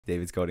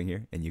David's coding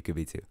here, and you could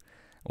be too.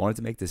 I wanted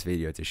to make this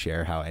video to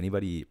share how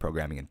anybody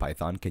programming in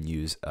Python can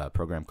use a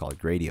program called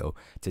Gradio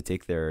to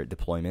take their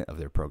deployment of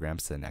their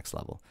programs to the next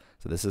level.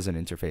 So this is an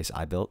interface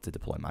I built to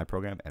deploy my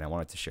program, and I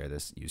wanted to share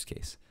this use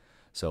case.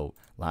 So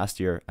last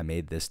year I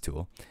made this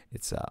tool.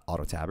 It's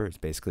AutoTabber. It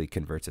basically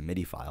converts a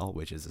MIDI file,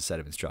 which is a set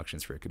of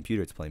instructions for a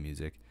computer to play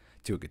music,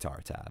 to a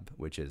guitar tab,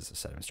 which is a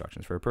set of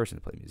instructions for a person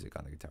to play music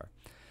on the guitar.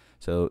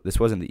 So this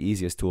wasn't the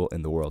easiest tool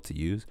in the world to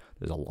use.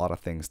 There's a lot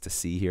of things to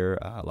see here,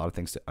 a lot of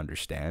things to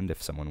understand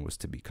if someone was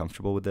to be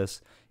comfortable with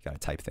this. You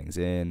got to type things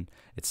in,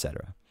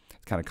 etc.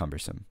 It's kind of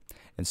cumbersome.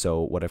 And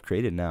so what I've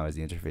created now is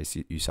the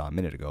interface you saw a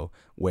minute ago,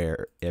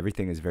 where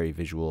everything is very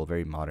visual,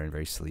 very modern,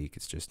 very sleek.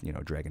 It's just,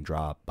 drag and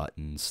drop,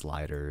 buttons,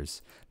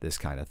 sliders, this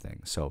kind of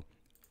thing. So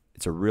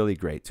it's a really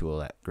great tool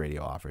that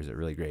Gradio offers, a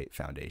really great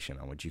foundation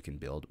on which you can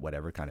build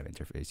whatever kind of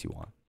interface you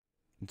want.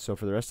 And so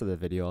for the rest of the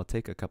video, I'll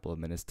take a couple of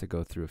minutes to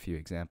go through a few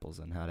examples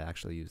on how to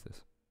actually use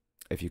this.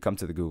 If you come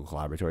to the Google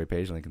Collaboratory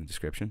page, link in the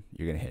description,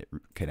 you're going to hit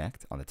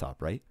connect on the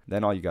top right.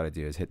 Then all you got to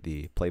do is hit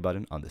the play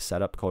button on the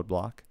setup code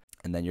block,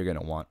 and then you're going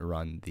to want to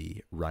run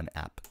the run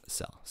app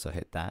cell. So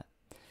hit that,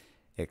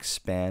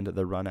 expand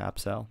the run app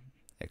cell,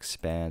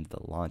 expand the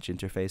launch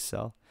interface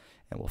cell,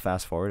 and we'll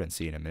fast forward and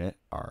see in a minute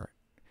our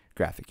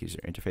graphic user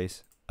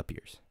interface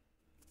appears.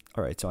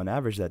 All right, so on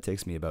average that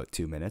takes me about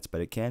 2 minutes, but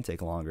it can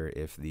take longer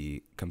if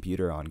the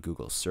computer on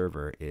Google's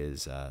server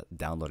is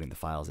downloading the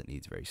files it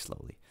needs very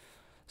slowly.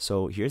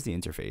 So here's the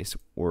interface.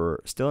 We're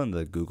still in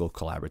the Google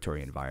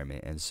Collaboratory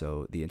environment, and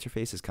so the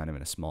interface is kind of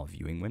in a small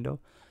viewing window.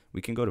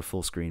 We can go to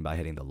full screen by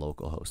hitting the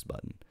localhost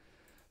button.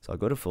 So I'll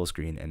go to full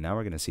screen, and now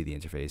we're going to see the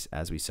interface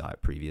as we saw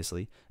it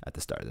previously at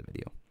the start of the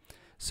video.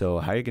 So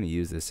how you're going to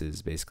use this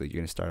is basically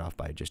you're going to start off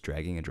by just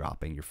dragging and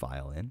dropping your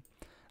file in.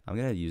 I'm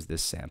going to use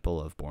this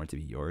sample of Born to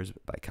Be Yours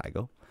by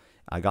Kygo.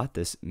 I got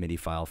this MIDI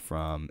file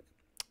from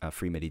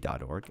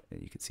freemidi.org,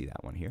 and you can see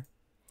that one here.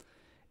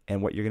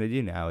 And what you're going to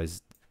do now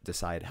is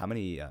decide how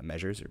many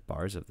measures or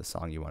bars of the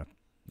song you want to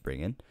bring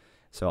in.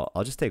 So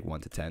I'll just take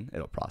 1 to 10.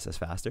 It'll process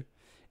faster.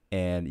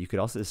 And you could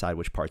also decide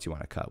which parts you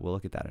want to cut. We'll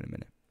look at that in a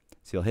minute.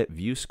 So you'll hit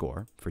View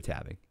Score for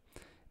tabbing.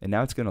 And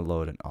now it's going to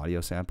load an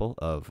audio sample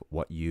of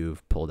what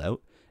you've pulled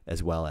out,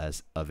 as well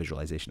as a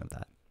visualization of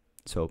that.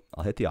 So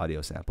I'll hit the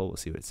audio sample. We'll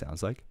see what it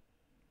sounds like.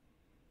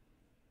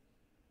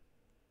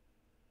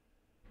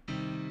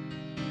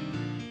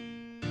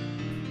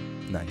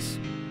 Nice.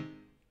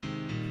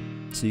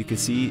 So you can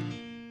see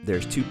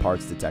there's 2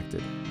 parts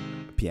detected,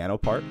 a piano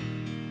part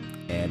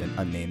and an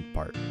unnamed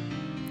part.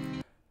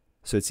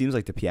 So it seems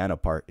like the piano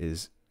part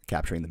is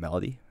capturing the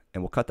melody,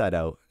 and we'll cut that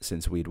out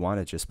since we'd want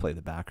to just play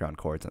the background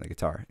chords on the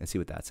guitar and see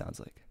what that sounds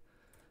like.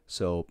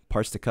 So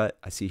parts to cut,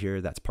 I see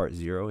here that's part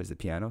 0 is the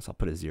piano, so I'll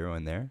put a 0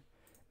 in there.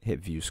 Hit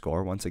View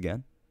Score once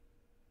again.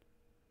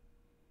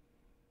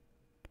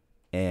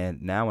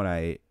 And now when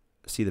I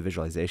see the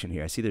visualization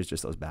here, I see there's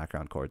just those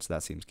background chords, so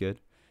that seems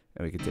good.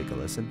 And we can take a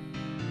listen.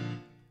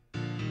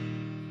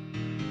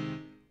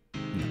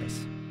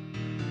 Nice.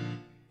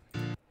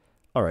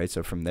 All right,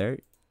 so from there,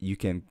 you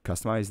can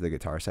customize the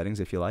guitar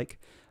settings if you like.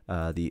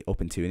 The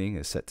open tuning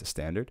is set to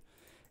standard,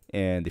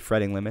 and the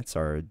fretting limits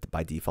are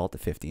by default the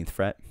 15th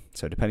fret.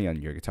 So depending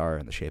on your guitar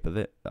and the shape of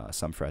it,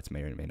 some frets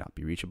may or may not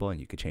be reachable,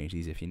 and you could change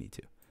these if you need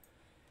to.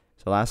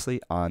 So lastly,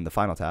 on the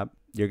final tab,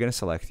 you're going to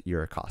select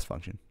your cost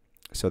function.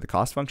 So the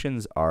cost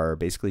functions are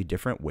basically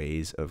different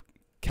ways of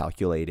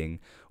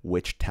calculating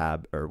which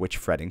tab or which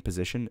fretting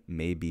position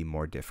may be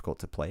more difficult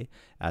to play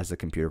as the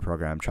computer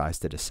program tries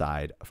to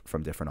decide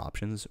from different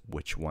options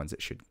which ones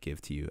it should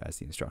give to you as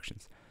the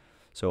instructions.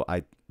 So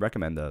I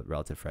recommend the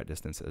relative fret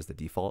distance as the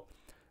default,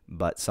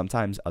 but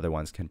sometimes other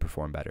ones can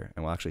perform better,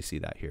 and we'll actually see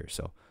that here.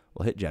 So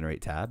we'll hit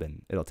Generate Tab,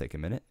 and it'll take a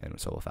minute, and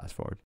so we'll fast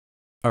forward.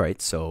 All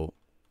right, so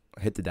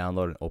hit the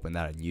download and open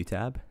that in New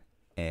tab,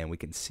 and we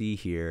can see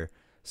here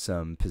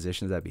some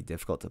positions that'd be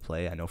difficult to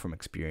play. I know from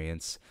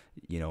experience,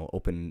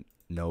 open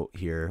note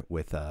here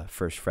with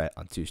first fret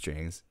on 2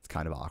 strings, it's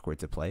kind of awkward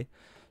to play.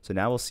 So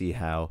now we'll see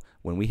how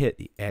when we hit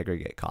the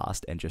aggregate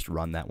cost and just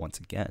run that once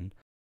again.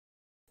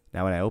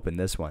 Now when I open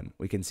this one,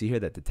 we can see here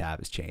that the tab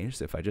has changed.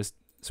 So if I just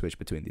switch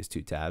between these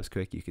 2 tabs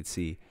quick, you could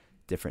see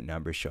different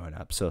numbers showing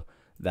up. So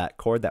that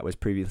chord that was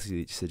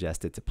previously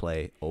suggested to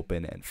play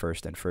open and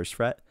first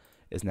fret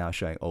is now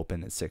showing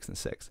open and 6 and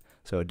 6.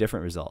 So a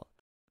different result.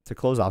 To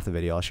close off the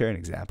video, I'll share an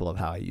example of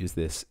how I use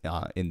this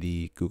in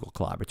the Google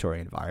Collaboratory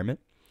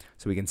environment.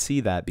 So we can see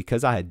that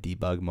because I had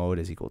debug mode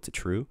is equal to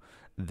true,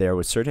 there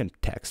was certain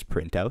text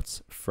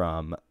printouts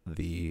from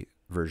the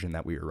version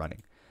that we were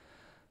running.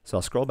 So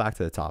I'll scroll back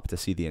to the top to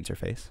see the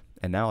interface,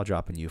 and now I'll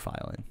drop a new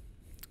file in.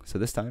 So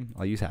this time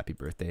I'll use Happy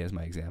Birthday as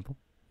my example.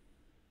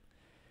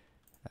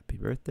 Happy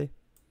birthday.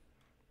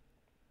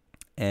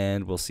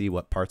 And we'll see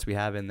what parts we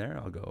have in there.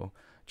 I'll go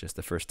just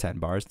the first 10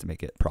 bars to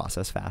make it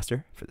process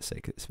faster for the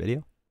sake of this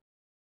video.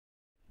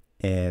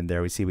 And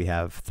there we see we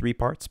have 3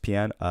 parts,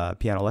 piano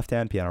left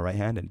hand, piano right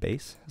hand, and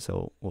bass.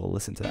 So we'll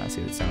listen to that,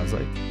 see what it sounds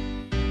like.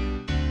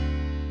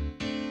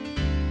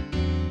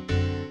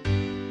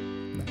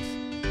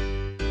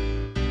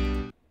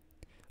 Nice.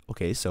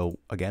 Okay, so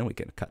again, we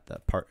can cut the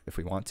part if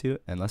we want to,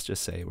 and let's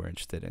just say we're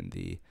interested in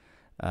the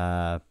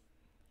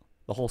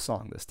whole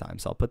song this time.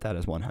 So I'll put that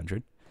as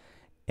 100,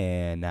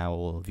 and now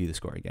we'll view the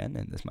score again,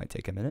 and this might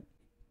take a minute.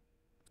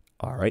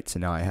 All right, so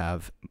now I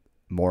have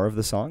more of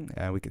the song,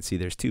 and we can see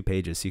there's 2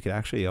 pages, so you could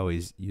actually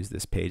always use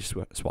this page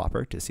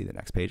swapper to see the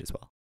next page as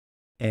well.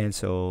 And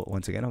so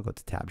once again, I'll go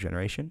to tab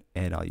generation,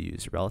 and I'll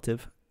use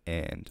relative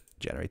and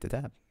generate the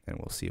tab, and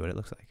we'll see what it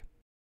looks like.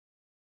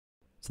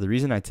 So the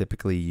reason I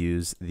typically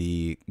use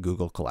the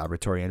Google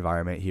Collaboratory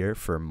environment here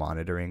for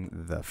monitoring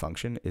the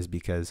function is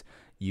because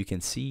you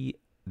can see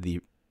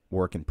the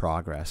work in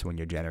progress when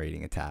you're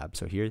generating a tab.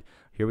 So here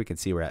we can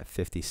see we're at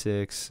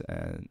 56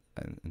 and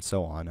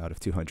so on out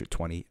of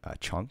 220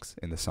 chunks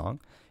in the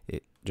song.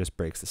 It just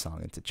breaks the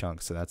song into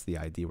chunks. So that's the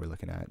ID we're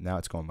looking at. Now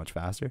it's going much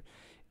faster.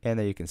 And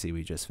there you can see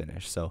we just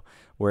finished. So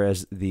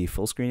whereas the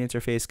full screen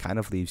interface kind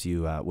of leaves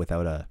you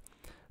without a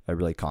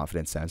really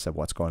confident sense of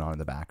what's going on in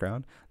the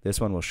background, this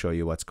one will show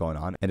you what's going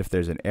on. And if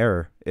there's an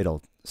error,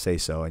 it'll say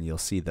so, and you'll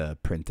see the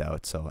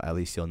printout. So at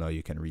least you'll know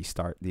you can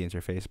restart the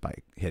interface by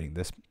hitting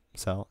this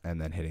cell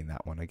and then hitting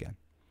that one again.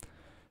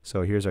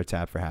 So here's our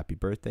tab for happy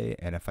birthday.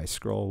 And if I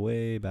scroll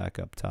way back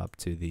up top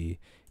to the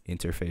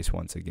interface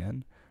once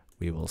again,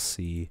 we will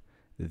see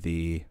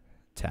the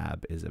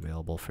tab is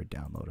available for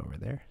download over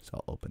there. So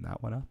I'll open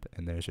that one up,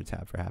 and there's your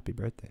tab for happy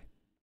birthday.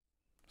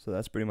 So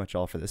that's pretty much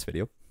all for this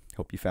video.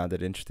 Hope you found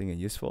it interesting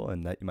and useful,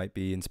 and that you might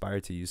be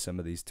inspired to use some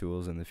of these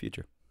tools in the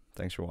future.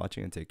 Thanks for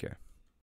watching, and take care.